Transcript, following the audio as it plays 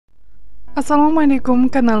Assalomu alaykum,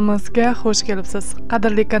 kanalimizga xush kelibsiz.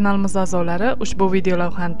 Qadrli kanalimiz a'zolari, ushbu video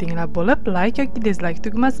lavhani tinglab bo'lib, like yoki dislike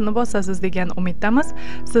tugmasini bosasiz degan umiddamiz.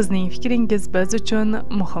 Sizning fikringiz biz uchun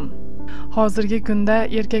muhim. Hozirgi kunda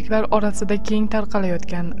erkaklar orasida keng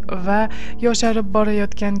tarqalayotgan va yosharib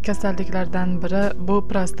borayotgan kasalliklardan biri bu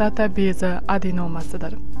prostata bezi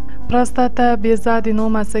adenomasidir. Prostata bezi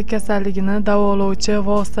adenomasi kasalligini davolovchi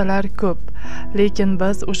vositalar ko'p, lekin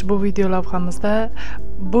biz ushbu video lavhamizda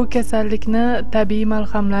bu kasallikni tabiiy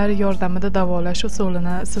malhamlar yordamida davolash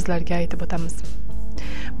usulini sizlarga aytib o'tamiz.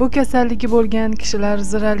 Bu kasalligi bo'lgan kishilar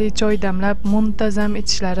zirali choy damlab muntazam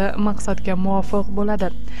ichishlari maqsadga muvofiq bo'ladi.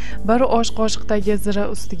 Bir osh qoshiqdagi zira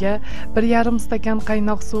ustiga 1,5 stakan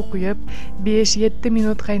qaynoq suv quyib 5-7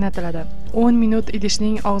 minut qaynatiladi. 10 minut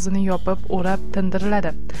idishning og'zini yopib, o'rab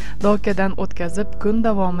tindiriladi. Dokadan o'tkazib kun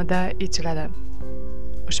davomida ichiladi.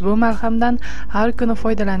 Ushbu malhamdan har kuni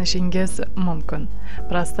foydalanishingiz mumkin.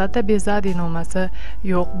 Prostata bezi adenomasi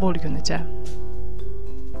yo'q bo'lgunicha.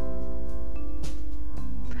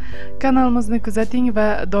 Kanalimizni kuzating va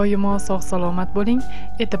doimo sog' salomat bo'ling.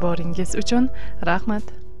 E'tiboringiz uchun rahmat.